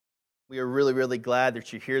We are really, really glad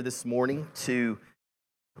that you're here this morning to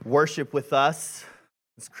worship with us.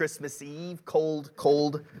 It's Christmas Eve,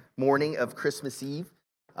 cold morning of Christmas Eve.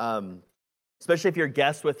 Especially if you're a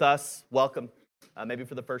guest with us, welcome, maybe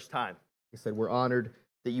for the first time. Like I said, we're honored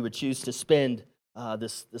that you would choose to spend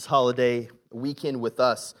this holiday weekend with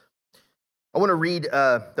us. I want to read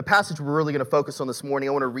the passage we're really going to focus on this morning.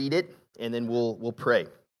 I want to read it, and then we'll pray.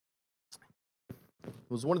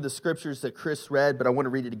 It was one of the scriptures that Chris read, but I want to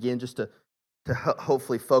read it again just to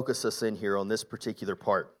hopefully focus us in here on this particular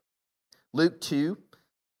part. Luke 2,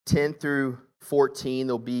 10 through 14,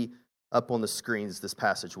 they'll be up on the screens, this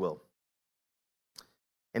passage will.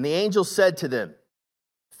 And the angel said to them,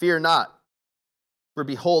 "Fear not, for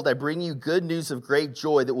behold, I bring you good news of great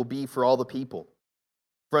joy that will be for all the people.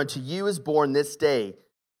 For unto you is born this day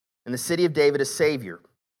in the city of David a Savior,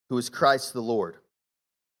 who is Christ the Lord.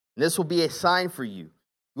 And this will be a sign for you.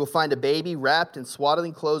 You will find a baby wrapped in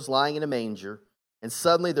swaddling clothes lying in a manger." And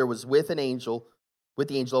suddenly there was with the angel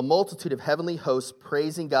a multitude of heavenly hosts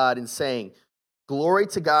praising God and saying, "Glory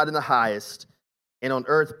to God in the highest, and on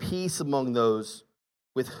earth peace among those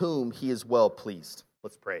with whom he is well pleased."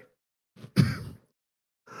 Let's pray.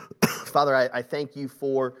 Father, I thank you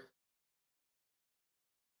for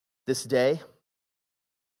this day.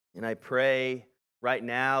 And I pray right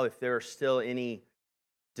now, if there are still any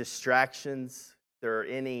distractions, there's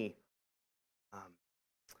any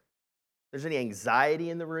anxiety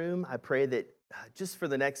in the room, I pray that just for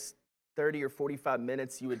the next 30 or 45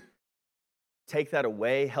 minutes, you would take that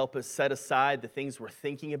away, help us set aside the things we're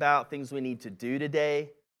thinking about, things we need to do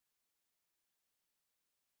today,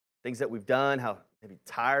 things that we've done, how maybe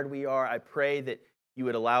tired we are. I pray that you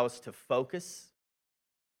would allow us to focus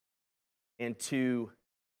and to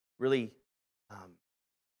really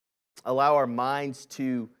allow our minds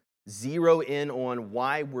to zero in on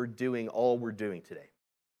why we're doing all we're doing today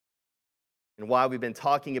and why we've been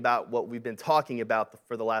talking about what we've been talking about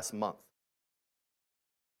for the last month.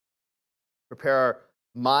 Prepare our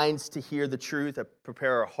minds to hear the truth.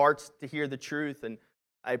 Prepare our hearts to hear the truth. And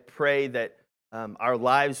I pray that our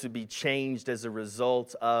lives would be changed as a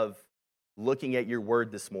result of looking at your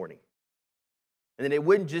word this morning. And then it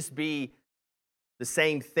wouldn't just be the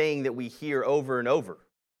same thing that we hear over and over,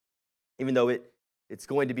 even though it's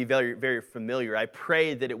going to be very, very familiar. I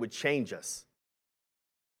pray that it would change us,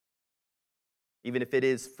 even if it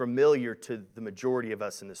is familiar to the majority of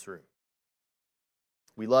us in this room.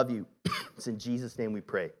 We love you. It's in Jesus' name we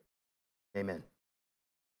pray. Amen.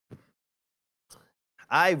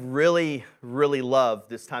 I really, really love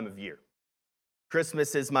this time of year.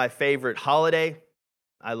 Christmas is my favorite holiday.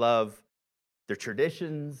 I love the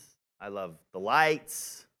traditions. I love the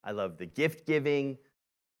lights. I love the gift giving.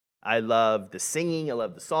 I love the singing. I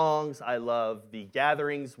love the songs. I love the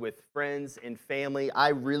gatherings with friends and family. I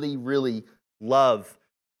really, really love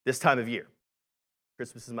this time of year.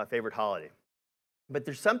 Christmas is my favorite holiday. But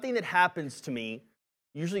there's something that happens to me,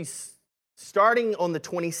 usually starting on the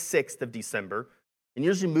 26th of December, and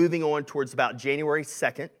usually moving on towards about January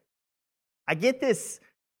 2nd. I get this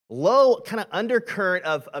low kind of undercurrent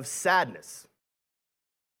of sadness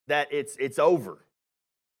that it's over.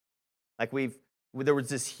 Like there was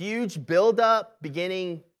this huge buildup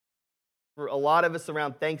beginning for a lot of us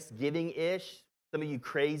around Thanksgiving-ish. Some of you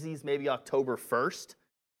crazies, maybe October 1st,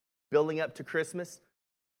 building up to Christmas.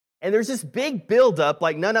 And there's this big buildup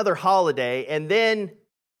like none other holiday, and then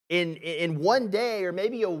in one day or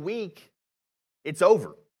maybe a week, it's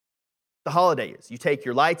over. The holiday is. You take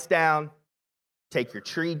your lights down, take your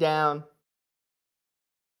tree down,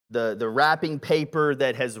 the wrapping paper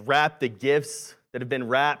that has wrapped the gifts that have been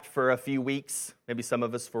wrapped for a few weeks, maybe some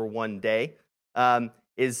of us for one day,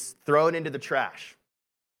 is thrown into the trash.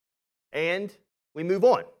 And we move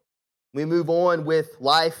on. We move on with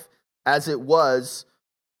life as it was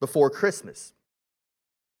before Christmas.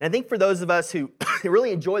 And I think for those of us who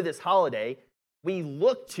really enjoy this holiday, we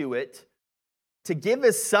look to it to give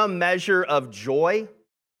us some measure of joy,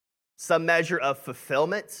 some measure of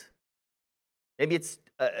fulfillment. Maybe it's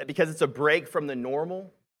because it's a break from the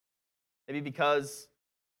normal. Maybe because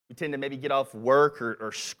we tend to maybe get off work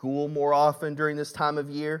or school more often during this time of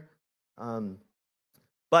year.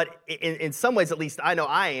 But in some ways, at least I know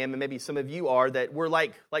I am, and maybe some of you are, that we're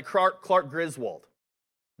like Clark Griswold.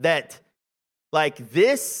 That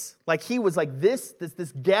this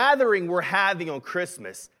gathering we're having on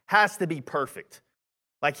Christmas has to be perfect.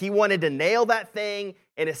 Like he wanted to nail that thing,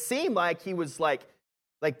 and it seemed like he was like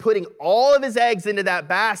putting all of his eggs into that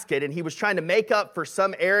basket, and he was trying to make up for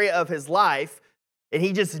some area of his life, and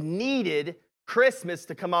he just needed Christmas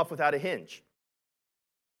to come off without a hinge.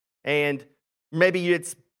 And maybe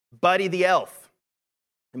it's Buddy the Elf.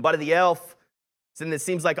 And Buddy the Elf is in this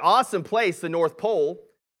seems like awesome place, the North Pole,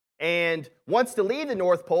 and wants to leave the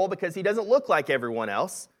North Pole because he doesn't look like everyone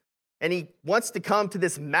else. And he wants to come to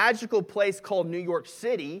this magical place called New York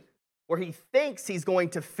City, where he thinks he's going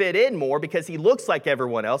to fit in more because he looks like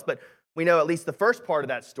everyone else. But we know at least the first part of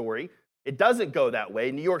that story, it doesn't go that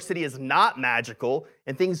way. New York City is not magical,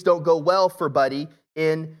 and things don't go well for Buddy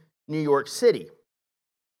in New York City.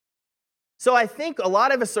 So I think a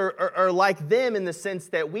lot of us are like them in the sense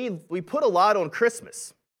that we put a lot on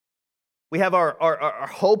Christmas. We have our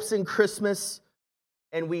hopes in Christmas,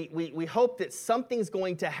 and we hope that something's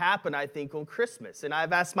going to happen, I think, on Christmas. And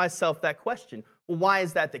I've asked myself that question. Well, why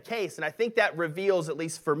is that the case? And I think that reveals, at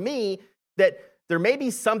least for me, that there may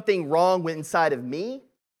be something wrong inside of me.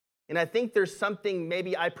 And I think there's something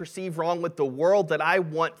maybe I perceive wrong with the world that I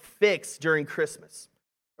want fixed during Christmas.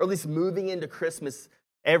 Or at least moving into Christmas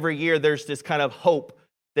every year, there's this kind of hope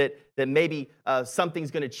that maybe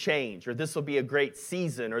something's going to change, or this will be a great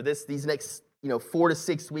season, or these next 4 to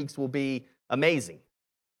 6 weeks will be amazing.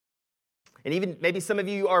 And even maybe some of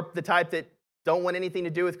you are the type that don't want anything to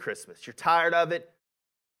do with Christmas. You're tired of it.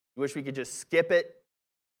 You wish we could just skip it.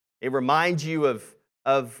 It reminds you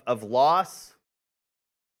of loss,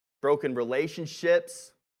 broken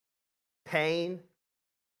relationships, pain.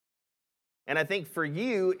 And I think for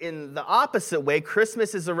you, in the opposite way,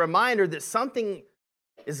 Christmas is a reminder that something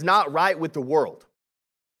is not right with the world.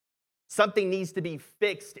 Something needs to be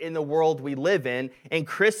fixed in the world we live in, and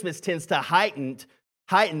Christmas tends to heighten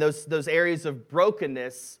those areas of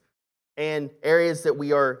brokenness and areas that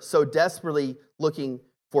we are so desperately looking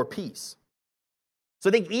for peace. So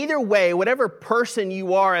I think either way, whatever person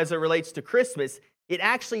you are as it relates to Christmas, it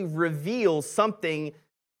actually reveals something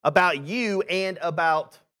about you and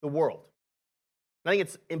about the world. I think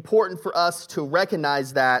it's important for us to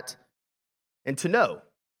recognize that and to know.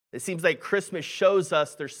 It seems like Christmas shows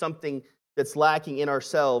us there's something that's lacking in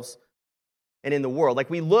ourselves and in the world. Like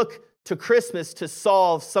we look to Christmas to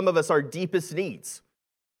solve some of us our deepest needs.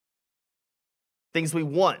 Things we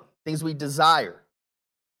want, things we desire.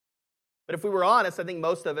 But if we were honest, I think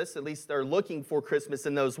most of us at least are looking for Christmas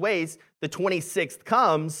in those ways. The 26th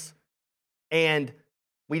comes and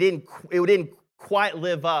it didn't quite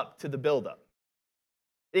live up to the buildup.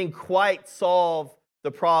 It didn't quite solve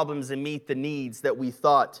the problems and meet the needs that we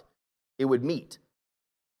thought it would meet.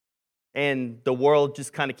 And the world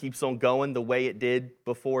just kind of keeps on going the way it did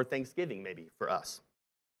before Thanksgiving, maybe, for us.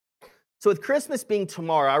 So with Christmas being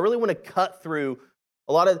tomorrow, I really want to cut through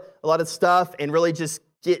a lot of stuff and really just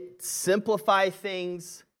simplify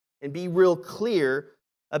things and be real clear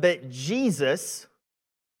about Jesus.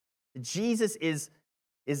 Jesus is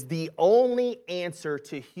the only answer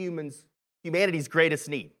to humanity's greatest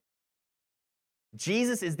need.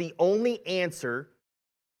 Jesus is the only answer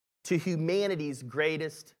to humanity's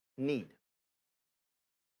greatest need.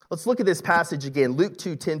 Let's look at this passage again, Luke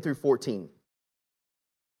 2, 10 through 14.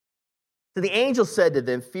 So the angel said to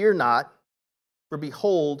them, "Fear not, for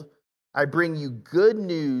behold, I bring you good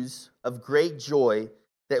news of great joy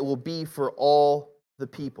that will be for all the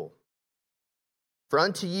people. For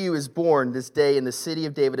unto you is born this day in the city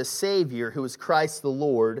of David a Savior, who is Christ the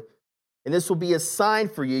Lord. And this will be a sign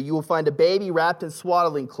for you. You will find a baby wrapped in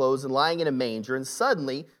swaddling clothes and lying in a manger." And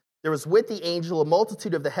suddenly there was with the angel a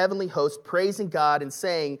multitude of the heavenly host praising God and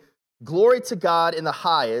saying, "Glory to God in the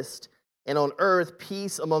highest, and on earth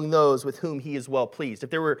peace among those with whom he is well pleased."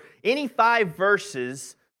 If there were any 5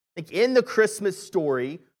 verses in the Christmas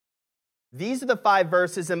story, these are the 5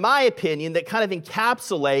 verses, in my opinion, that kind of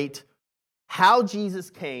encapsulate how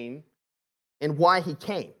Jesus came and why he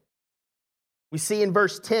came. We see in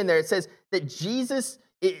verse 10 there, it says that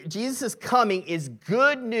Jesus' coming is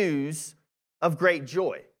good news of great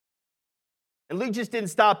joy. And Luke just didn't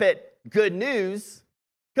stop at good news.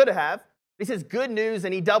 Could have. He says good news,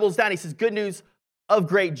 and he doubles down. He says good news of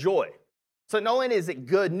great joy. So not only is it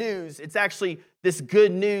good news, it's actually this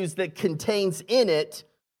good news that contains in it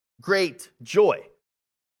great joy.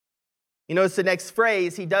 You notice the next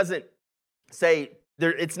phrase, he doesn't say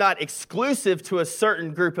it's not exclusive to a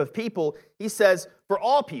certain group of people. He says for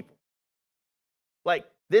all people. Like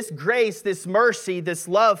this grace, this mercy, this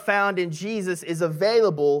love found in Jesus is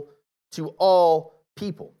available to all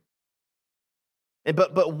people.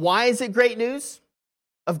 But why is it great news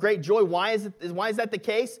of great joy? Why is that the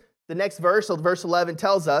case? The next verse, so verse 11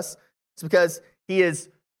 tells us it's because he is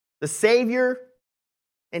the Savior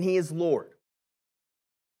and he is Lord.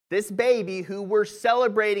 This baby who we're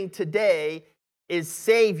celebrating today is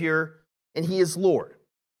Savior and he is Lord.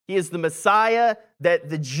 He is the Messiah that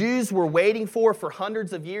the Jews were waiting for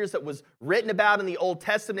hundreds of years, that was written about in the Old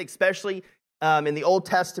Testament, especially in the Old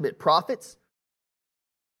Testament prophets.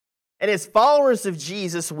 And as followers of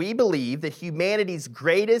Jesus, we believe that humanity's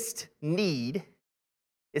greatest need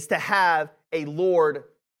is to have a Lord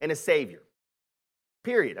and a Savior.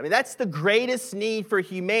 Period. I mean, that's the greatest need for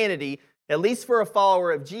humanity, at least for a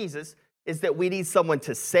follower of Jesus, is that we need someone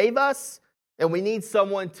to save us, and we need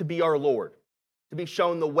someone to be our Lord, to be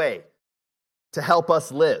shown the way, to help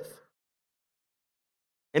us live.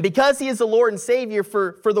 And because he is the Lord and Savior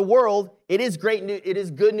for the world, it is great news, it is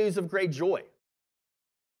good news of great joy.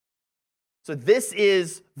 So this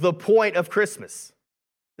is the point of Christmas.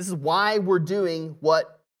 This is why we're doing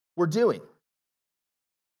what we're doing.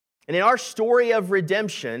 And in our story of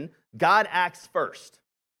redemption, God acts first.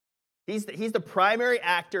 He's the primary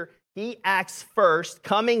actor. He acts first,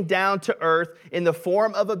 coming down to earth in the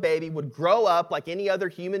form of a baby, would grow up like any other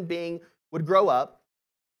human being would grow up,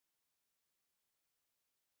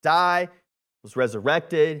 die, was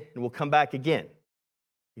resurrected, and will come back again.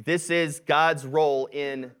 This is God's role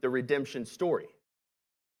in the redemption story.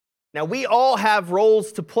 Now, we all have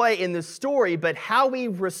roles to play in this story, but how we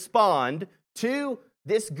respond to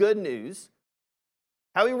this good news,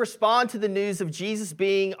 how we respond to the news of Jesus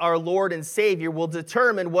being our Lord and Savior, will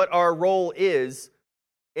determine what our role is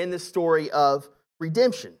in the story of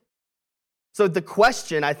redemption. So the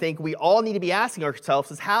question I think we all need to be asking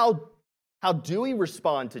ourselves is how do we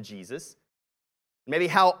respond to Jesus? Maybe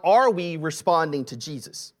how are we responding to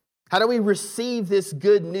Jesus? How do we receive this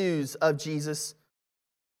good news of Jesus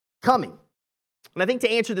coming? And I think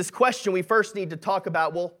to answer this question, we first need to talk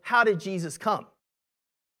about, well, how did Jesus come?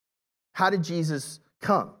 How did Jesus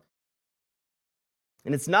come?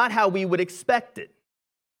 And it's not how we would expect it.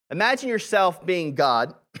 Imagine yourself being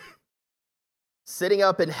God, sitting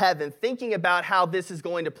up in heaven, thinking about how this is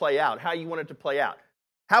going to play out, how you want it to play out.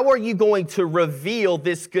 How are you going to reveal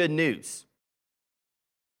this good news?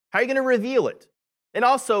 How are you going to reveal it? And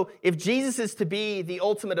also, if Jesus is to be the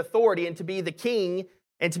ultimate authority and to be the king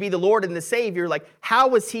and to be the Lord and the Savior, like,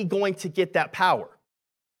 how is he going to get that power?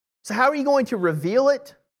 So how are you going to reveal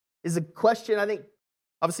it is a question I think,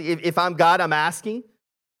 obviously, if I'm God, I'm asking.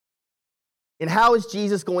 And how is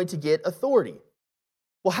Jesus going to get authority?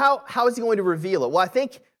 Well, how is he going to reveal it? Well, I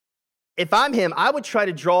think if I'm him, I would try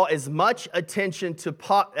to draw as much attention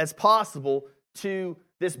as possible to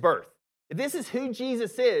this birth. If this is who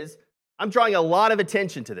Jesus is, I'm drawing a lot of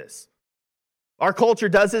attention to this. Our culture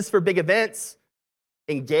does this for big events,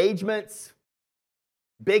 engagements,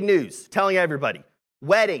 big news, telling everybody,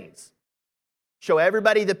 weddings, show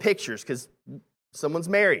everybody the pictures because someone's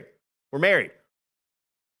married. We're married.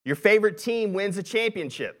 Your favorite team wins a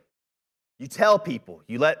championship. You tell people,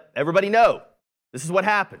 you let everybody know, this is what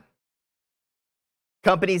happened.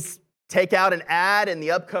 Companies take out an ad in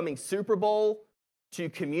the upcoming Super Bowl to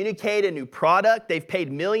communicate a new product. They've paid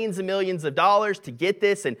millions and millions of dollars to get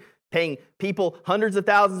this and paying people hundreds of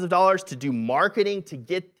thousands of dollars to do marketing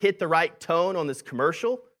to hit the right tone on this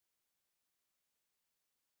commercial.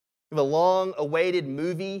 We have a long-awaited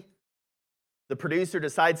movie. The producer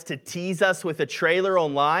decides to tease us with a trailer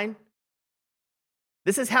online.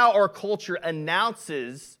 This is how our culture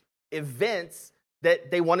announces events that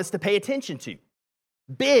they want us to pay attention to.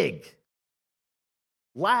 Big,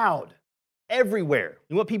 loud, everywhere.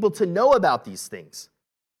 We want people to know about these things.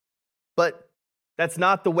 But that's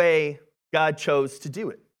not the way God chose to do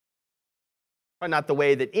it. Or not the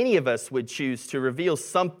way that any of us would choose to reveal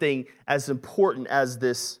something as important as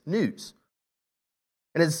this news.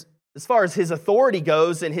 And as far as his authority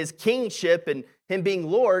goes and his kingship and him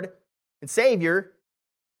being Lord and Savior,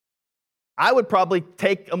 I would probably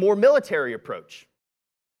take a more military approach.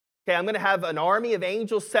 Okay, I'm going to have an army of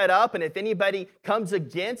angels set up, and if anybody comes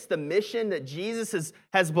against the mission that Jesus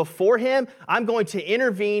has before him, I'm going to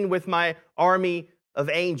intervene with my army of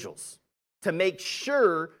angels to make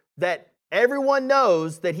sure that everyone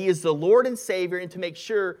knows that he is the Lord and Savior and to make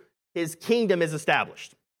sure his kingdom is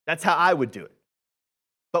established. That's how I would do it.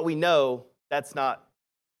 But we know that's not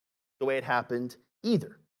the way it happened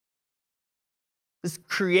either. This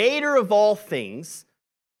creator of all things,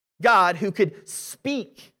 God, who could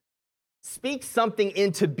speak something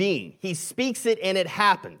into being. He speaks it and it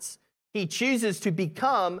happens. He chooses to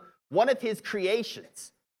become one of his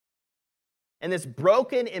creations. In this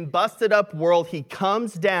broken and busted up world, he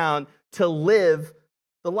comes down to live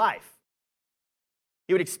the life.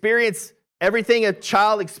 He would experience everything a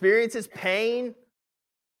child experiences: pain,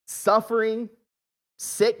 suffering,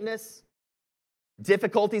 sickness,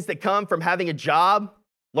 difficulties that come from having a job,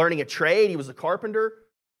 learning a trade. He was a carpenter.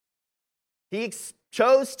 He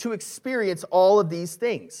chose to experience all of these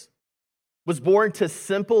things. Was born to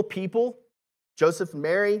simple people, Joseph and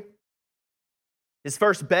Mary. His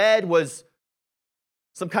first bed was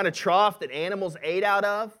some kind of trough that animals ate out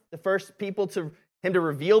of. The first people to him to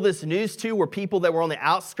reveal this news to were people that were on the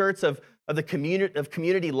outskirts of the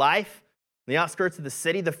community life, on the outskirts of the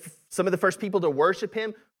city. Some of the first people to worship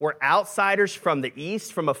him were outsiders from the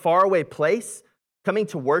east, from a faraway place, coming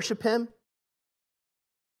to worship him.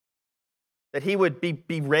 That he would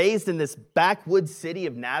be raised in this backwoods city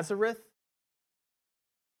of Nazareth.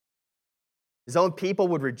 His own people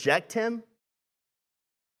would reject him.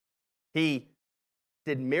 He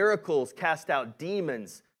did miracles, cast out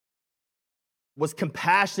demons, was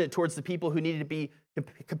compassionate towards the people who needed to be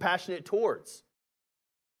compassionate towards.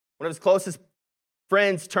 One of his closest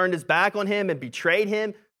friends turned his back on him and betrayed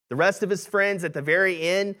him. The rest of his friends at the very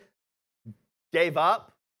end gave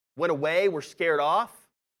up, went away, were scared off.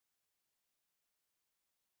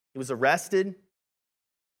 He was arrested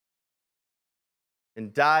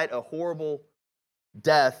and died a horrible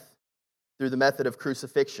death through the method of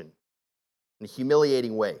crucifixion in a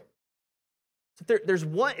humiliating way. So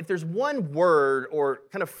if there's one word or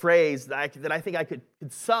kind of phrase that I think I could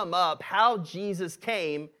sum up how Jesus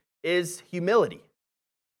came, is humility.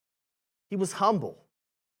 He was humble.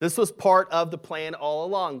 This was part of the plan all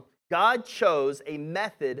along. God chose a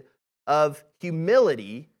method of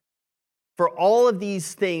humility for all of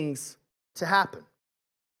these things to happen.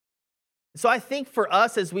 So I think for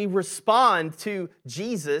us, as we respond to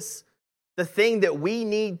Jesus, the thing that we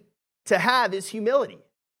need to have is humility.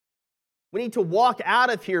 We need to walk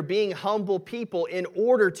out of here being humble people in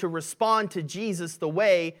order to respond to Jesus the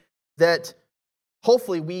way that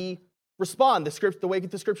hopefully we respond, the way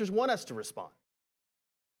the Scriptures want us to respond.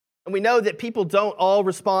 And we know that people don't all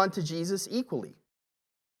respond to Jesus equally.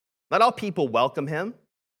 Not all people welcome him.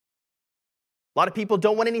 A lot of people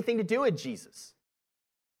don't want anything to do with Jesus.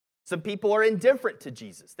 Some people are indifferent to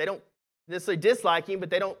Jesus. They don't necessarily dislike him, but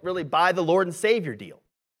they don't really buy the Lord and Savior deal.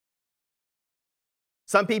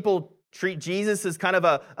 Some people treat Jesus as kind of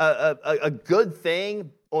a good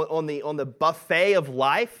thing on the buffet of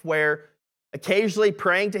life, where occasionally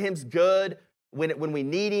praying to him's good. When we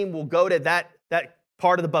need him, we'll go to that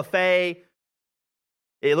part of the buffet.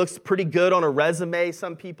 It looks pretty good on a resume,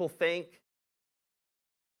 some people think.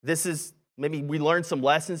 Maybe we learn some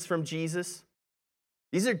lessons from Jesus.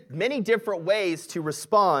 These are many different ways to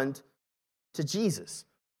respond to Jesus.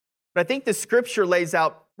 But I think the Scripture lays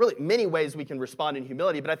out really many ways we can respond in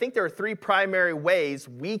humility, but I think there are three primary ways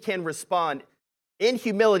we can respond in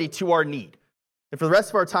humility to our need. And for the rest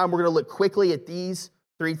of our time, we're going to look quickly at these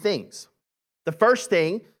three things. The first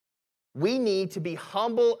thing, we need to be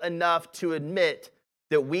humble enough to admit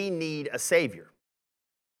that we need a Savior.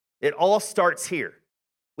 It all starts here.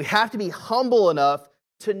 We have to be humble enough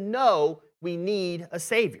to know we need a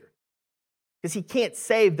Savior. Because he can't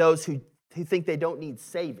save those who think they don't need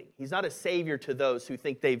saving. He's not a Savior to those who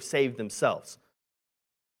think they've saved themselves.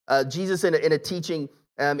 Jesus, in a teaching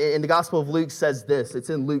in the Gospel of Luke, says this. It's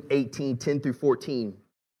in Luke 18, 10 through 14.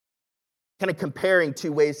 Kind of comparing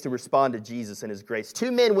two ways to respond to Jesus and his grace.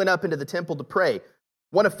 Two men went up into the temple to pray.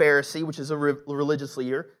 One a Pharisee, which is a religious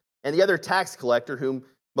leader, and the other a tax collector, whom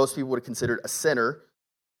most people would have considered a sinner.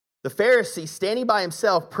 The Pharisee, standing by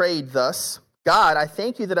himself, prayed thus, God, I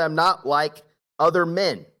thank you that I'm not like other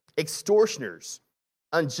men, extortioners,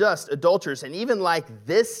 unjust, adulterers, and even like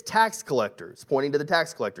this tax collector. It's pointing to the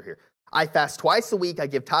tax collector here. I fast twice a week, I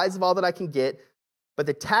give tithes of all that I can get, but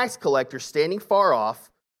the tax collector, standing far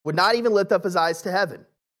off, would not even lift up his eyes to heaven,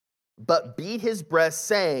 but beat his breast,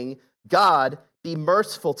 saying, God, be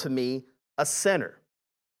merciful to me, a sinner.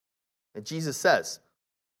 And Jesus says,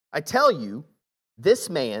 I tell you, this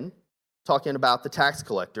man, talking about the tax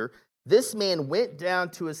collector, this man went down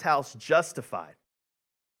to his house justified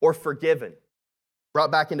or forgiven,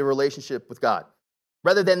 brought back into relationship with God,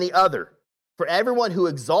 rather than the other. For everyone who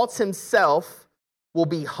exalts himself will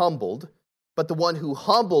be humbled, but the one who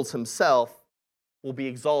humbles himself will be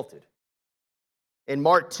exalted. In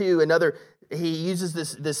Mark 2, he uses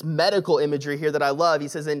this medical imagery here that I love. He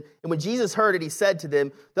says, and when Jesus heard it, he said to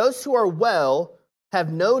them, those who are well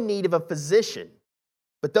have no need of a physician,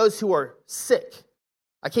 but those who are sick.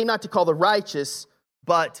 I came not to call the righteous,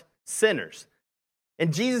 but sinners.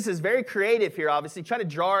 And Jesus is very creative here, obviously, trying to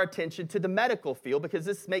draw our attention to the medical field, because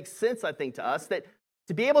this makes sense, I think, to us, that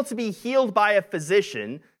to be able to be healed by a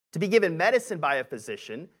physician, to be given medicine by a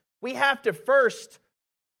physician, we have to first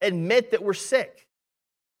admit that we're sick.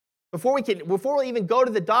 Before we even go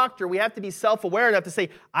to the doctor, we have to be self-aware enough to say,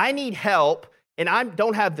 I need help, and I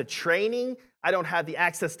don't have the training, I don't have the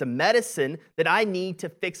access to medicine that I need to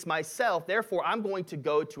fix myself. Therefore, I'm going to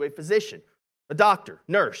go to a physician, a doctor,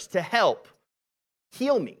 nurse, to help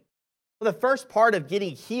heal me. Well, the first part of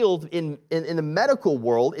getting healed in the medical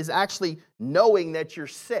world is actually knowing that you're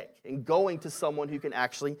sick and going to someone who can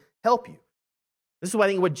actually help you. This is what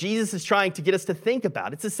I think what Jesus is trying to get us to think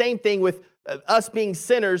about. It's the same thing with us being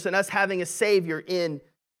sinners and us having a Savior in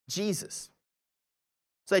Jesus.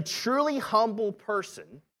 So a truly humble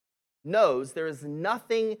person knows there is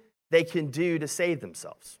nothing they can do to save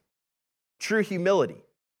themselves. True humility.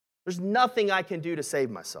 There's nothing I can do to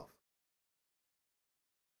save myself.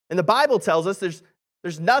 And the Bible tells us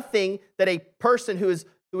there's nothing that a person who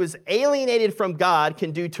is alienated from God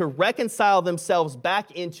can do to reconcile themselves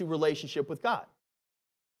back into relationship with God.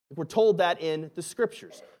 We're told that in the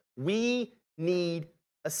Scriptures. We need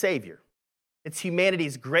a Savior. It's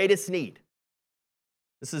humanity's greatest need.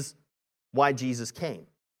 This is why Jesus came.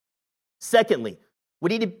 Secondly, we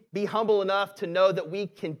need to be humble enough to know that we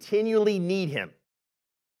continually need Him.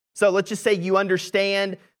 So let's just say you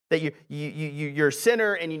understand that you're a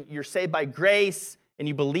sinner and you're saved by grace and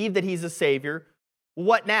you believe that He's a Savior.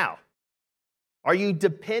 What now? Are you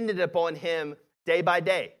dependent upon Him day by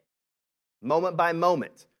day, moment by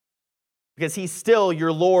moment? Because He's still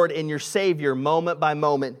your Lord and your Savior moment by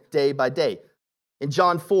moment, day by day. In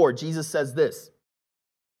John 4, Jesus says this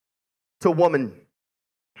to a woman.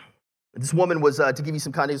 This woman was, to give you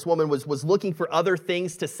some context, this woman was looking for other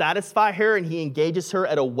things to satisfy her, and He engages her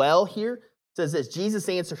at a well here. It says this, Jesus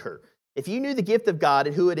answered her, "If you knew the gift of God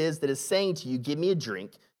and who it is that is saying to you, 'Give me a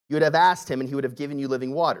drink,' you would have asked Him, and He would have given you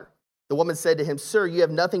living water." The woman said to Him, "Sir, you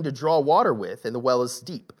have nothing to draw water with, and the well is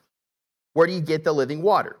deep. Where do you get the living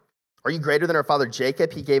water? Are you greater than our father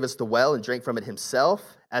Jacob? He gave us the well and drank from it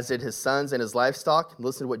himself, as did his sons and his livestock." And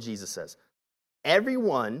listen to what Jesus says.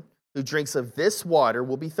 "Everyone who drinks of this water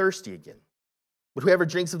will be thirsty again. But whoever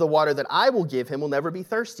drinks of the water that I will give him will never be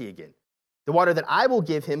thirsty again. The water that I will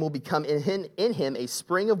give him will become in him a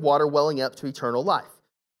spring of water welling up to eternal life."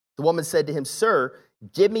 The woman said to him, "Sir,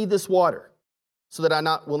 give me this water, so that I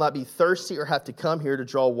will not be thirsty or have to come here to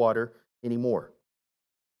draw water anymore."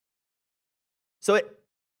 So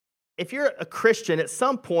if you're a Christian, at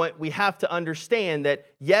some point we have to understand that,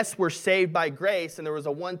 yes, we're saved by grace, and there was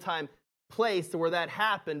a one-time place to where that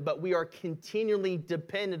happened, but we are continually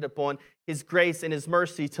dependent upon His grace and His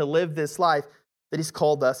mercy to live this life that He's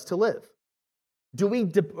called us to live. Do we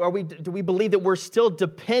believe that we're still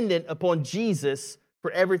dependent upon Jesus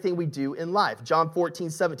for everything we do in life? John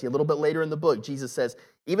 14:17, a little bit later in the book, Jesus says,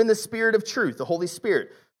 "Even the Spirit of truth, the Holy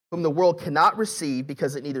Spirit, whom the world cannot receive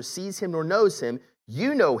because it neither sees Him nor knows Him,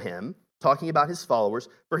 you know Him," talking about His followers,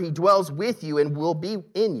 "for He dwells with you and will be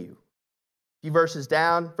in you." A few verses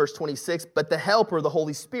down, verse 26, "But the Helper, the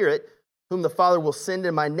Holy Spirit, whom the Father will send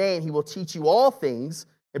in my name, He will teach you all things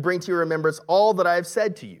and bring to your remembrance all that I have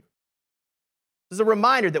said to you." This is a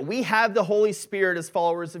reminder that we have the Holy Spirit as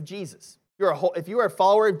followers of Jesus. If you are a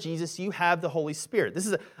follower of Jesus, you have the Holy Spirit. This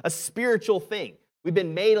is a spiritual thing. We've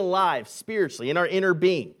been made alive spiritually in our inner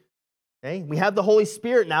being. Okay? We have the Holy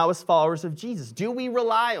Spirit now as followers of Jesus. Do we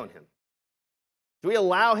rely on Him? Do we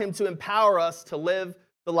allow Him to empower us to live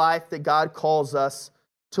the life that God calls us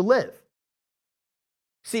to live?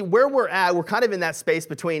 See, where we're at, we're kind of in that space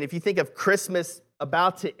between, if you think of Christmas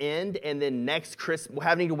about to end and then next Christmas,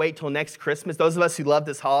 having to wait till next Christmas. Those of us who love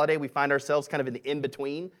this holiday, we find ourselves kind of in the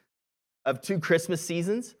in-between of two Christmas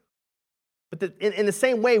seasons. But in the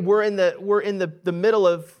same way, we're in the middle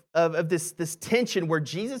of this tension where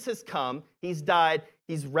Jesus has come, He's died,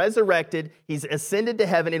 He's resurrected, He's ascended to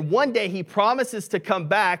heaven, and one day He promises to come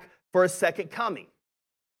back for a second coming.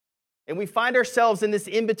 And we find ourselves in this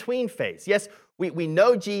in-between phase. Yes, we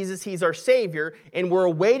know Jesus, He's our Savior, and we're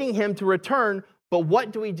awaiting Him to return, but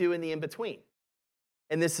what do we do in the in-between?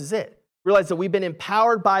 And this is it. Realize that we've been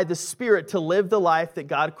empowered by the Spirit to live the life that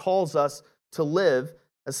God calls us to live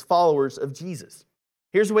as followers of Jesus.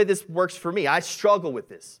 Here's the way this works for me. I struggle with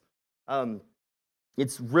this. I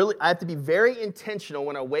have to be very intentional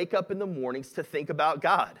when I wake up in the mornings to think about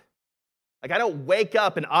God. Like, I don't wake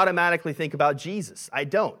up and automatically think about Jesus. I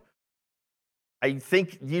don't. I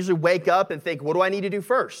usually wake up and think, what do I need to do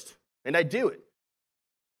first? And I do it.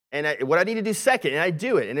 And what I need to do second, and I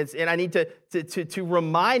do it. And I need to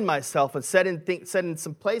remind myself and set in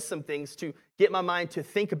some place some things to get my mind to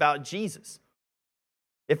think about Jesus.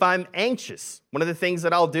 If I'm anxious, one of the things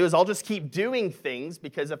that I'll do is I'll just keep doing things,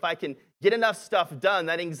 because if I can get enough stuff done,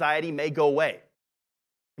 that anxiety may go away.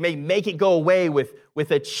 It may make it go away with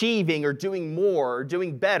achieving or doing more or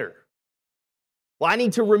doing better. Well, I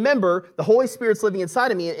need to remember the Holy Spirit's living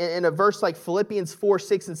inside of me. In a verse like Philippians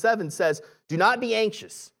 4:6-7 says, "Do not be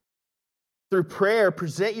anxious. Through prayer,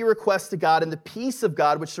 present your requests to God, and the peace of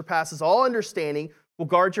God, which surpasses all understanding, will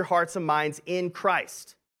guard your hearts and minds in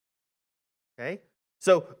Christ." Okay?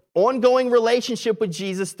 So ongoing relationship with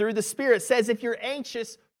Jesus through the Spirit says if you're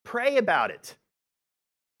anxious, pray about it.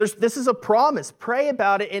 This is a promise. Pray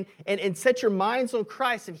about it and set your minds on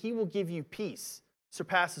Christ, and He will give you peace,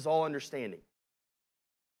 surpasses all understanding.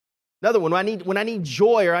 Another one, when I need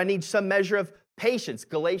joy or I need some measure of patience,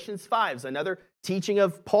 Galatians 5 is another teaching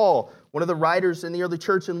of Paul, one of the writers in the early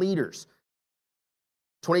church and leaders.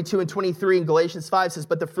 22 and 23 in Galatians 5 says,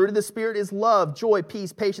 but the fruit of the Spirit is love, joy,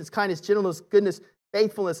 peace, patience, kindness, gentleness, goodness,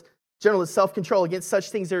 faithfulness, gentleness, self-control. Against such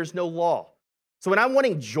things there is no law. So when I'm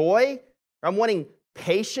wanting joy, or I'm wanting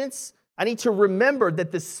patience, I need to remember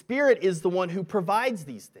that the Spirit is the one who provides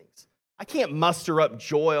these things. I can't muster up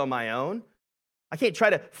joy on my own. I can't try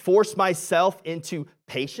to force myself into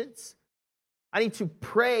patience. I need to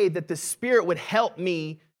pray that the Spirit would help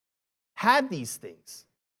me have these things,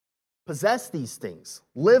 possess these things,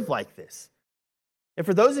 live like this. And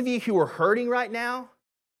for those of you who are hurting right now,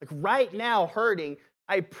 hurting,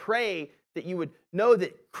 I pray that you would know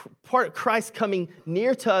that part of Christ coming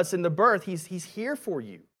near to us in the birth, He's here for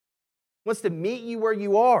you. He wants to meet you where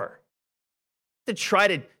you are. To try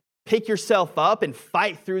to pick yourself up and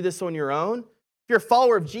fight through this on your own. If you're a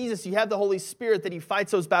follower of Jesus, you have the Holy Spirit that He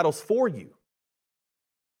fights those battles for you.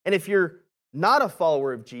 And if you're not a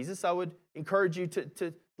follower of Jesus, I would encourage you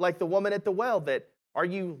to like the woman at the well, that are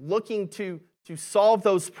you looking to solve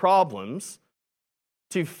those problems,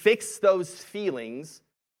 to fix those feelings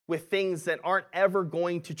with things that aren't ever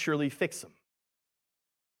going to truly fix them?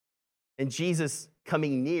 And Jesus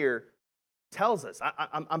coming near tells us,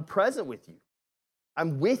 I'm present with you.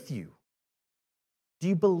 I'm with you. Do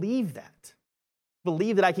you believe that?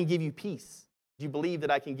 Believe that I can give you peace? Do you believe that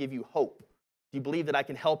I can give you hope? Do you believe that I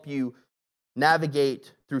can help you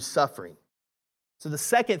navigate through suffering? So the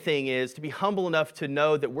second thing is to be humble enough to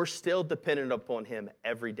know that we're still dependent upon Him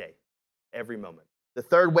every day, every moment. The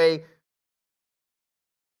third way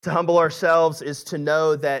to humble ourselves is to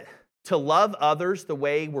know that to love others the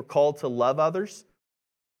way we're called to love others,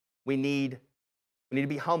 we need to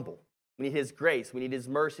be humble. We need His grace. We need His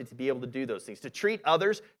mercy to be able to do those things. To treat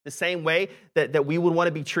others the same way that we would want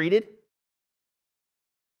to be treated,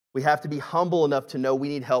 we have to be humble enough to know we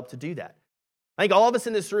need help to do that. I think all of us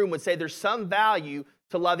in this room would say there's some value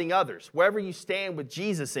to loving others. Wherever you stand with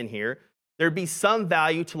Jesus in here, there'd be some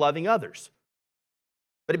value to loving others.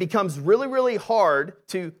 But it becomes really, really hard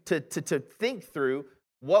to think through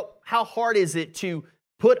how hard is it to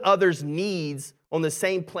put others' needs on the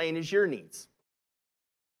same plane as your needs.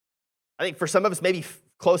 I think for some of us, maybe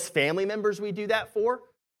close family members we do that for.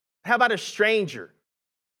 How about a stranger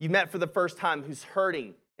you met for the first time who's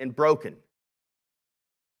hurting and broken?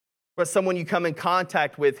 Or someone you come in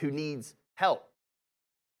contact with who needs help,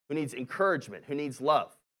 who needs encouragement, who needs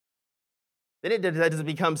love. Then it doesn't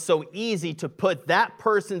become so easy to put that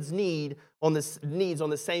person's needs on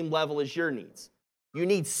the same level as your needs. You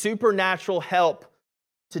need supernatural help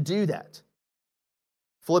to do that.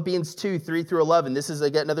 Philippians 2, 3 through 11. This is,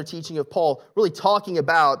 again, another teaching of Paul, really talking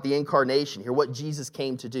about the incarnation here, what Jesus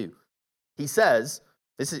came to do. He says,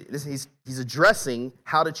 he's addressing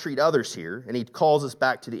how to treat others here, and he calls us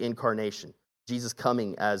back to the incarnation, Jesus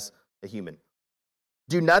coming as a human.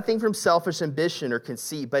 Do nothing from selfish ambition or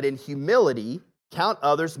conceit, but in humility count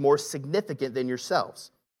others more significant than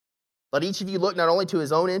yourselves. Let each of you look not only to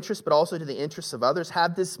his own interests, but also to the interests of others.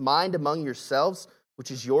 Have this mind among yourselves,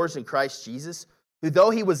 which is yours in Christ Jesus, who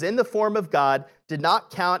though he was in the form of God, did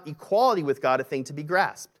not count equality with God a thing to be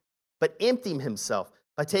grasped, but emptied himself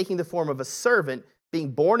by taking the form of a servant,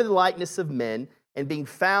 being born in the likeness of men, and being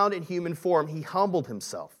found in human form, he humbled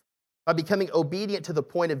himself by becoming obedient to the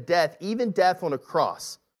point of death, even death on a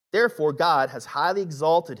cross. Therefore, God has highly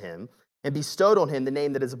exalted him and bestowed on him the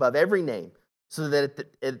name that is above every name, so that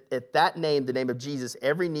at that name, the name of Jesus,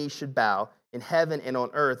 every knee should bow in heaven and on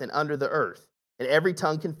earth and under the earth, and every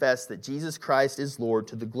tongue confess that Jesus Christ is Lord,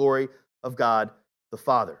 to the glory of God the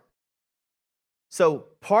Father. So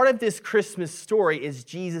part of this Christmas story is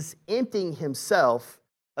Jesus emptying himself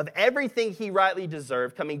of everything he rightly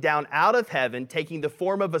deserved, coming down out of heaven, taking the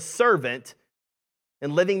form of a servant,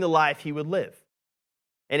 and living the life he would live.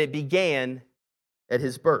 And it began at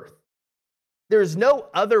his birth. There is no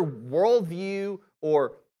other worldview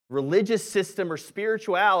or religious system or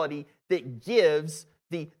spirituality that gives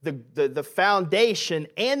the foundation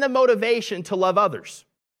and the motivation to love others.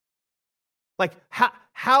 Like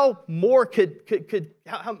how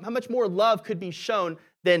much more love could be shown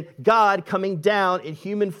than God coming down in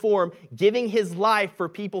human form, giving his life for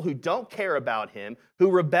people who don't care about him,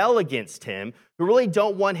 who rebel against him, who really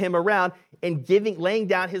don't want him around, and laying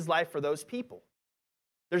down his life for those people.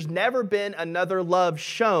 There's never been another love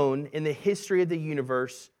shown in the history of the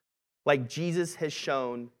universe like Jesus has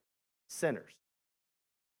shown sinners.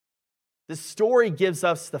 This story gives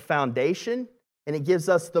us the foundation, and it gives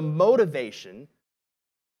us the motivation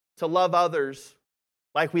to love others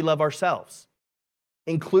like we love ourselves,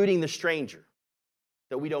 including the stranger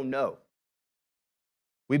that we don't know.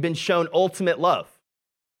 We've been shown ultimate love,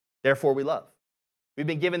 therefore we love. We've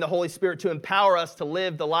been given the Holy Spirit to empower us to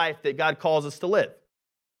live the life that God calls us to live.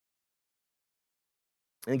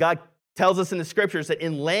 And God tells us in the scriptures that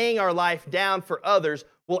in laying our life down for others,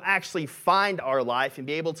 we'll actually find our life and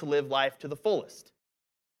be able to live life to the fullest.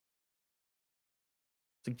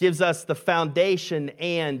 So it gives us the foundation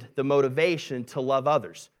and the motivation to love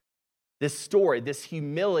others. This story, this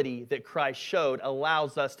humility that Christ showed,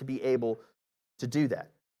 allows us to be able to do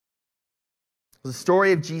that. The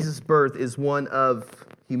story of Jesus' birth is one of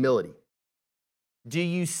humility. Do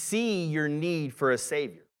you see your need for a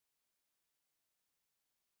Savior?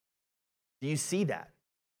 Do you see that?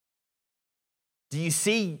 Do you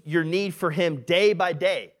see your need for Him day by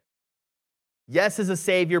day? Yes, as a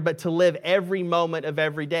Savior, but to live every moment of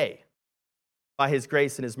every day by His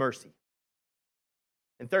grace and His mercy.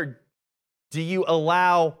 And third, do you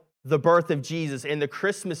allow the birth of Jesus and the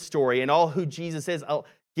Christmas story and all who Jesus is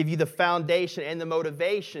give you the foundation and the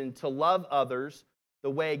motivation to love others the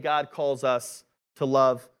way God calls us to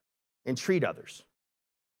love and treat others?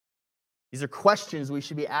 These are questions we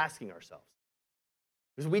should be asking ourselves.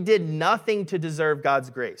 Because we did nothing to deserve God's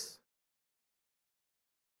grace.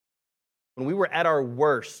 When we were at our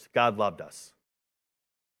worst, God loved us.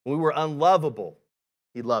 When we were unlovable,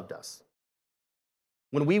 He loved us.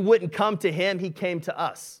 When we wouldn't come to Him, He came to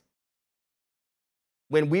us.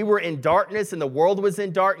 When we were in darkness and the world was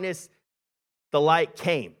in darkness, the light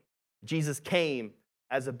came. Jesus came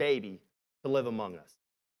as a baby to live among us.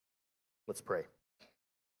 Let's pray.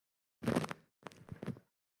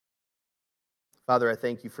 Father, I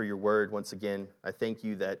thank you for your word once again. I thank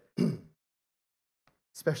you that,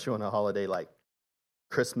 especially on a holiday like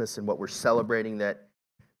Christmas and what we're celebrating, that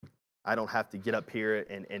I don't have to get up here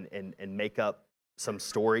and make up some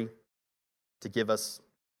story to give us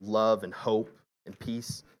love and hope and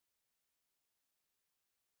peace.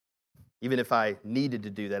 Even if I needed to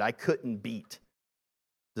do that, I couldn't beat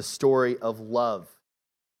the story of love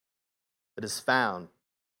that is found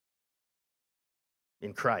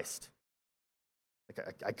in Christ.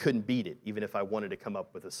 I couldn't beat it, even if I wanted to come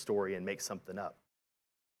up with a story and make something up.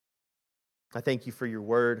 I thank you for your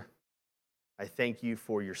word. I thank you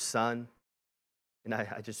for your Son. And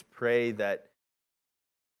I just pray that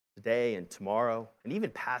today and tomorrow, and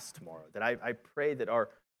even past tomorrow, that I pray that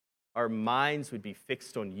our minds would be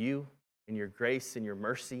fixed on you and your grace and your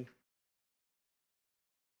mercy,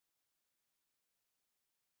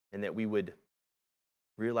 and that we would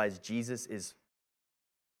realize Jesus is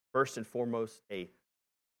first and foremost a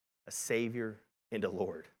Savior and a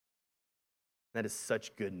Lord. That is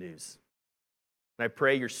such good news. And I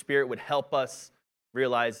pray your Spirit would help us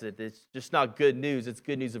realize that it's just not good news, it's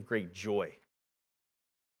good news of great joy.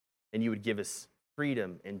 And you would give us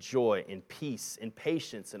freedom and joy and peace and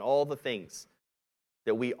patience and all the things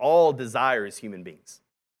that we all desire as human beings.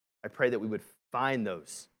 I pray that we would find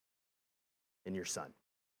those in your Son.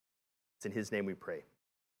 It's in His name we pray.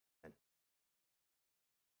 Amen.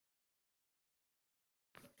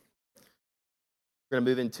 We're going to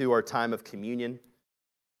move into our time of communion.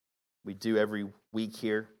 We do every week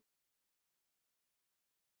here.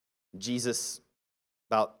 Jesus,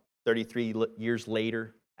 about 33 years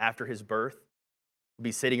later, after his birth, would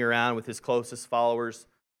be sitting around with his closest followers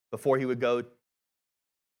before he would go to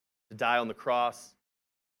die on the cross.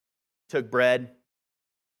 Took bread.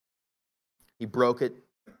 He broke it.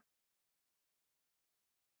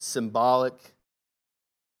 Symbolic.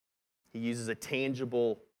 He uses a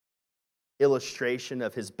tangible illustration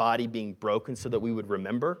of his body being broken so that we would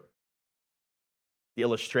remember. The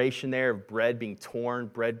illustration there of bread being torn,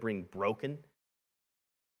 bread being broken.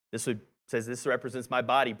 Says this represents my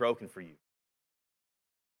body broken for you.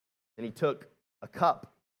 And he took a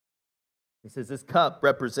cup. He says this cup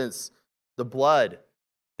represents the blood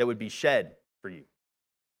that would be shed for you.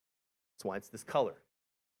 That's why it's this color.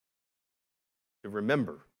 To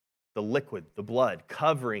remember the liquid, the blood,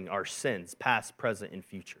 covering our sins, past, present, and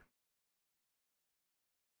future.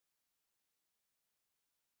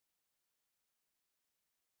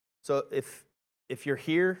 So if you're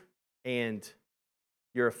here and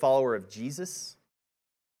you're a follower of Jesus,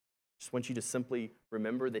 I just want you to simply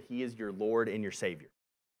remember that He is your Lord and your Savior.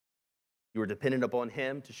 You are dependent upon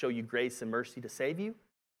Him to show you grace and mercy to save you,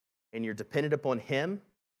 and you're dependent upon Him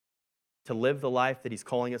to live the life that He's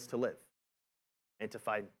calling us to live and to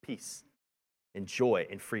find peace and joy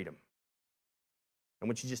and freedom. I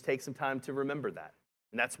want you to just take some time to remember that.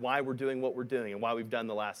 And that's why we're doing what we're doing and why we've done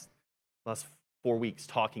the last 4 weeks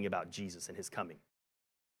talking about Jesus and his coming.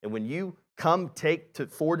 And when you come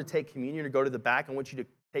forward to take communion or go to the back, I want you to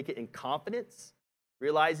take it in confidence,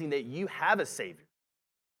 realizing that you have a Savior,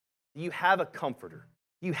 you have a comforter,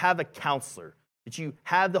 you have a counselor, that you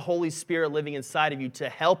have the Holy Spirit living inside of you to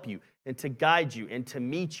help you and to guide you and to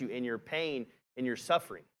meet you in your pain and your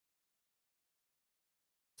suffering.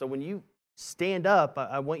 So when you stand up,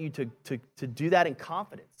 I want you to do that in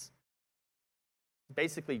confidence.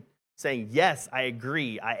 Basically saying, yes, I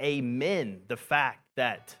agree, I amen the fact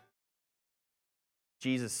that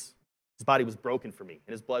Jesus, his body was broken for me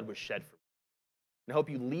and his blood was shed for me. And I hope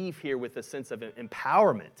you leave here with a sense of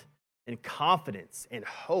empowerment and confidence and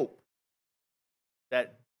hope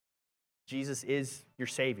that Jesus is your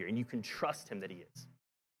Savior and you can trust him that he is.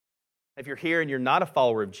 If you're here and you're not a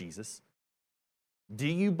follower of Jesus, do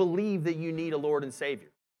you believe that you need a Lord and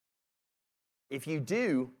Savior? If you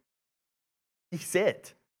do, he's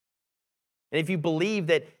it. And if you believe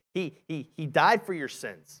that he died for your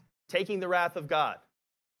sins, taking the wrath of God,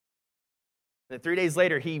 and then 3 days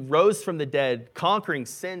later, he rose from the dead, conquering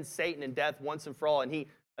sin, Satan, and death once and for all, and he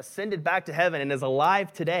ascended back to heaven and is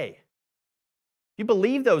alive today. If you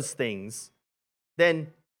believe those things, then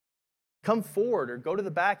come forward or go to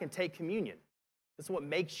the back and take communion. That's what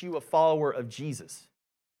makes you a follower of Jesus,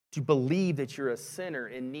 to believe that you're a sinner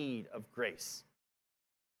in need of grace.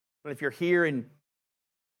 And if you're here and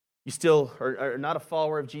you still are not a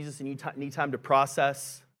follower of Jesus and you need time to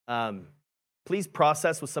process, please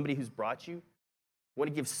process with somebody who's brought you. I want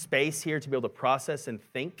to give space here to be able to process and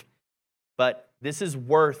think, but this is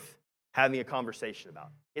worth having a conversation about.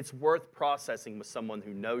 It's worth processing with someone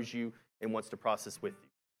who knows you and wants to process with you.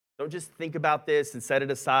 Don't just think about this and set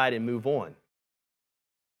it aside and move on.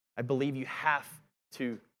 I believe you have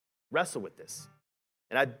to wrestle with this.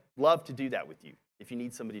 And I'd love to do that with you if you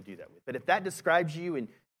need somebody to do that with. But if that describes you and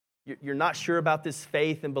you're not sure about this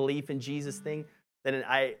faith and belief in Jesus thing, then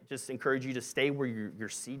I just encourage you to stay where you're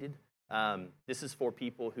seated. This is for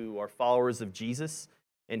people who are followers of Jesus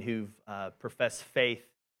and who've professed faith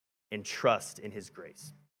and trust in his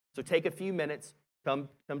grace. So take a few minutes, come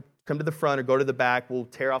to the front or go to the back. We'll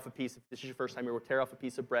tear off a piece, if this is your first time here, we'll tear off a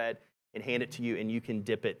piece of bread and hand it to you, and you can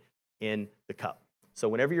dip it in the cup. So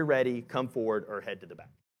whenever you're ready, come forward or head to the back.